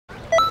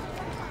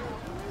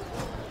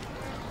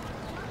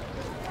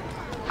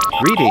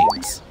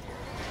Greetings.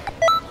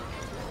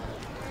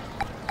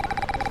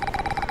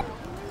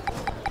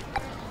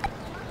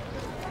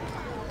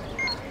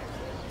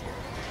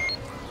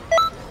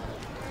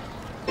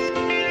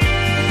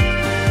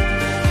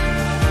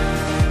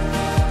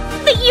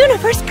 The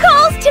universe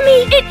calls to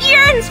me! It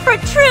yearns for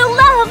true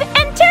love!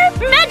 Enter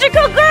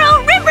magical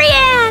girl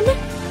Ribrianne!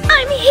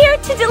 I'm here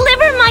to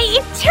deliver my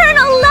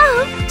eternal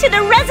love to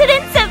the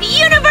residents of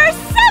Universe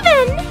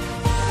 7!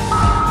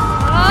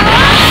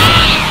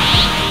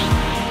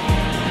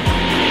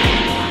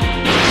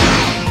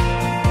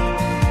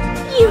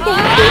 You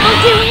damn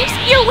evildoers!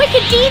 Your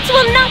wicked deeds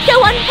will not go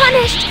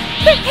unpunished!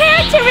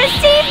 Prepare to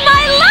receive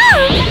my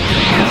love!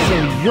 So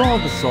you're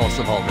the source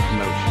of all the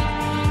commotion.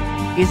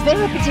 Is there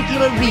a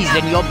particular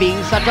reason you're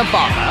being such a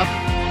bother?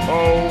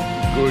 Oh,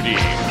 goody.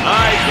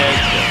 I get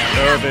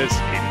nervous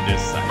in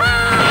this side.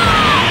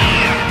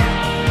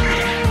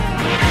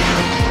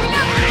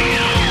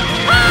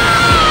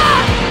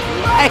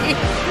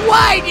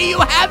 Why do you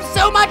have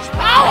so much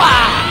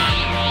power?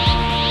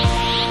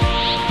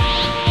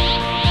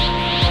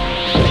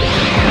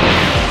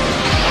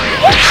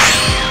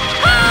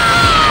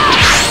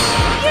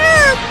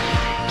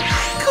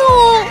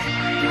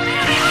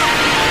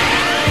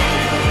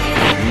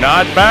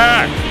 Not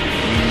bad.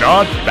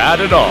 Not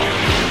bad at all.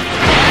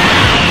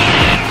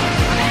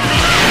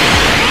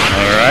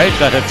 Alright,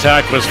 that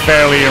attack was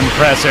fairly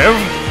impressive.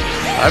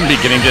 I'm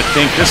beginning to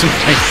think this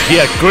might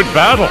be a good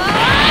battle.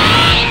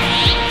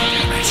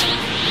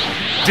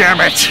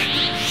 Damn it!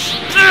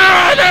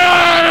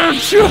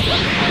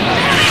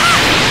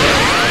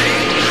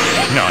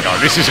 No,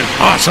 this isn't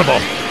possible.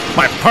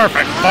 My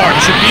perfect form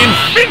should be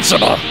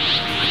invincible.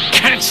 I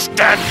can't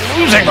stand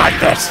losing like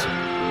this.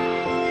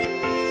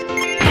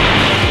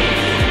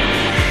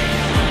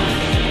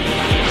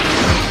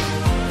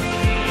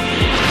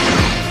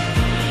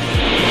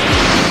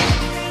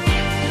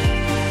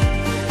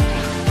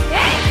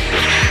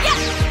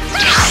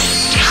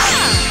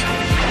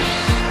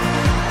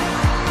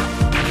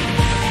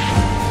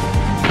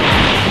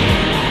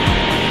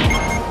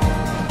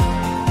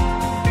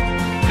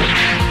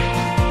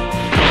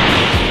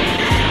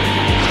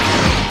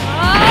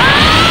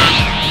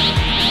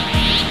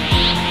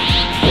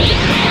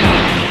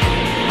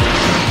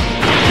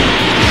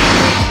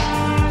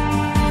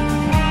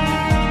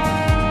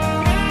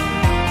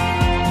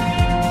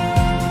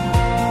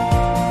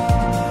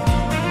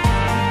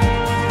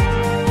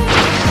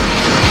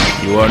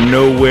 You are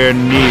nowhere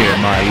near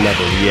my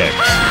level yet.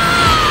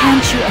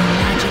 Can't you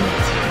imagine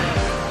it?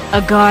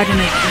 A garden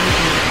of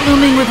Eden,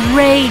 blooming with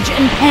rage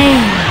and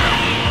pain.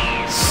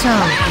 So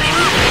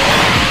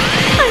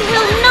I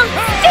will not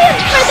stand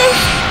for this!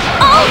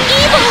 All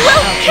evil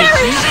will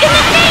perish in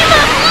the name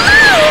of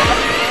love!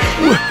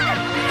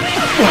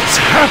 What's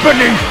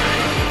happening?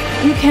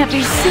 you can't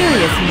be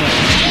serious,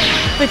 Mira.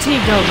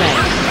 Fatigue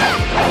already.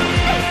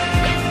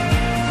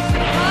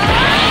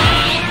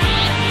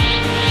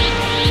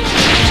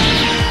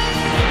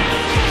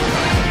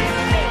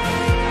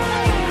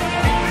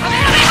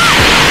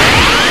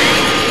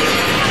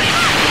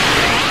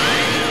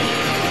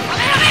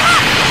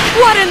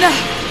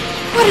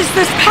 What is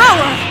this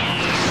power?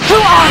 Who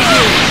are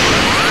you?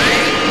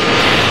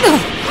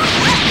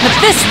 At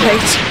this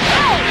rate...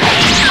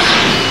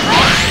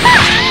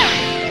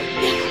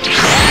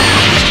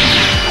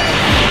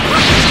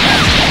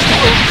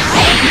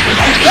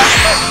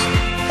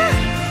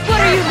 What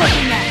are you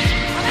looking at?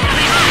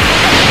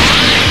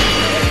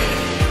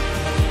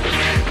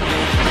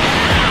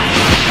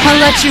 I'll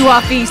let you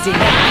off easy.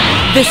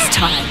 This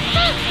time.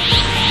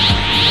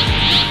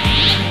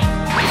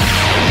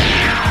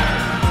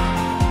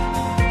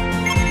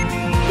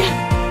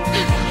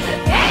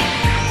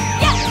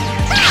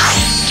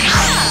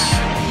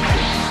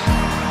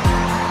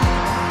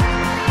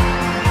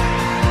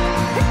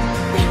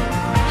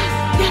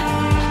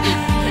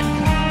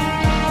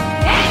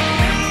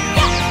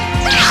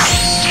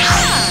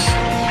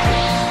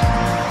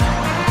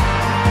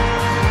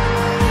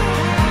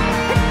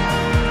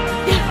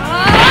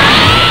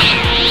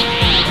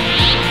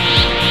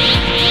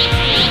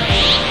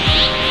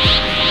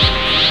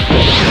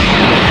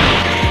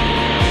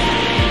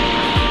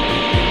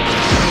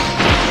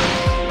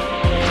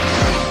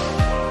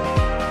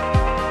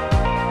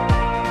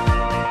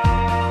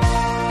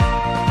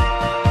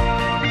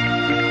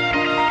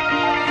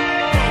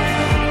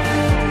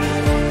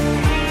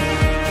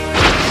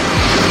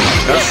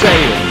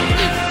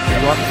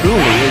 You are truly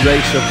a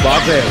race of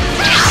barbarians.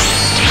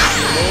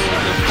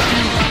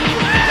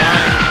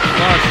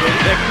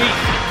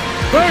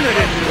 Burn it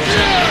into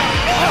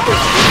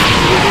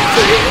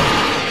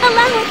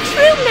Allow a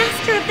true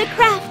master of the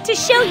craft to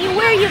show you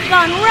where you've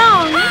gone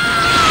wrong.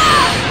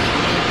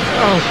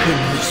 How can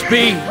this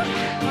be?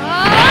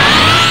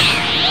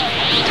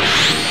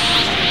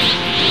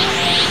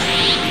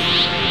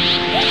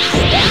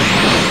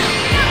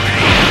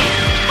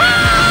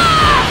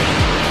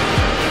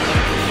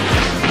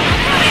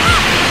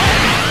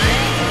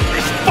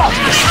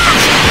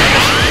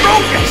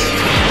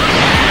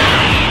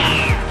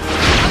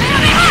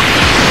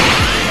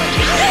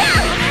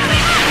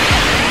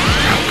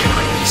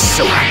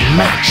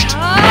 unmatched.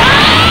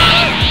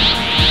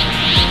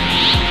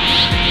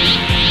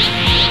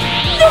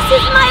 This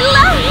is my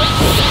love!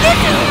 This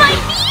is my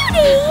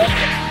beauty!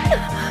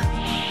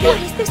 What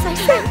is this I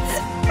sense?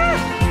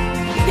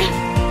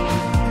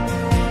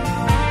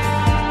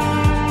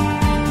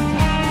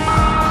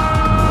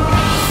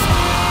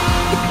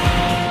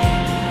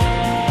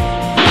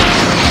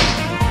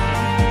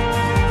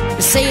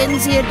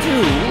 Saiyans here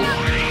too?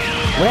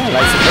 Well,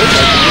 I suppose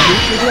I can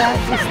reduce you the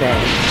axis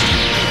then.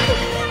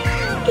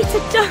 It's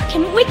a dark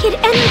and wicked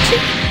energy,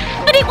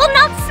 but it will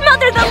not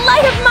smother the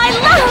light of my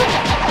love!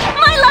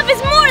 My love is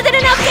more than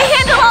enough to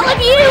handle all of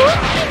you!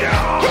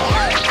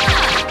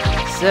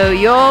 So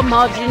you're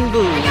Majin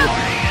Buu,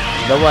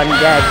 the one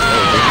Dad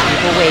told me to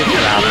keep away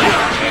from.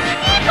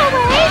 Keep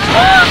away?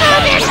 Oh,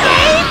 they're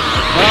safe!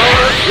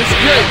 Power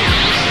escape!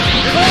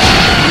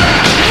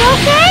 You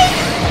okay?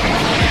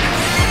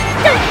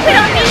 Don't quit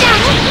on me now!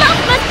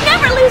 Love must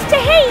never lose to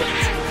hate!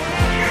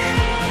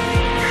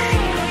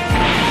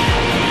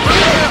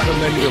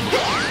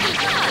 Commendable.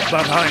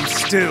 But I'm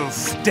still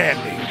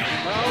standing.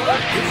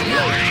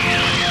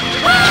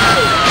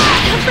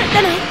 Tougher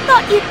than I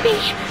thought you'd be,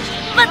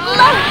 but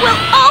love will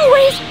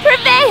always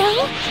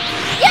prevail!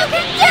 You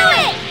can do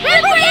it!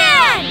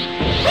 Ribrianne!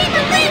 We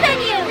believe in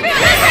you!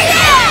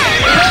 Ribrianne!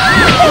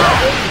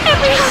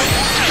 Everyone,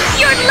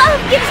 your love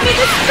gives me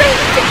the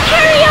strength to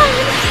carry on!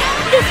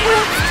 This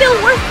world's still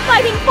worth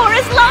fighting for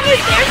as long as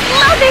there's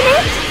love in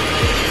it!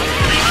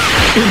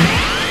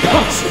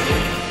 Impossible!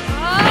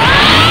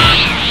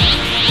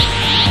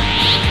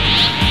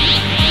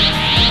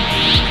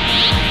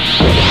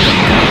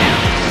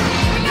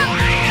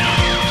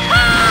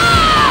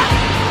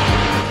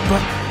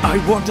 But I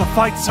want to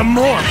fight some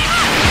more.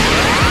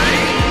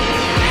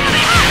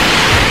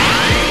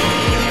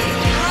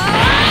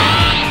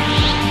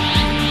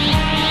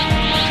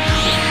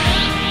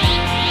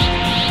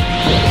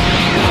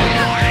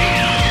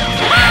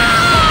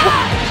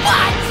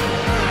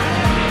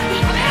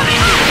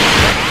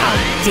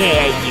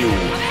 Dare you!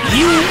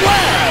 You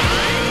worm!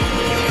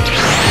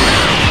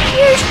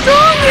 You're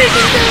stronger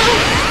than them!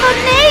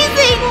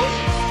 Amazing!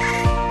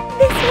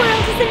 This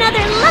world is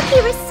another lucky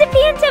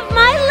recipient of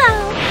my love!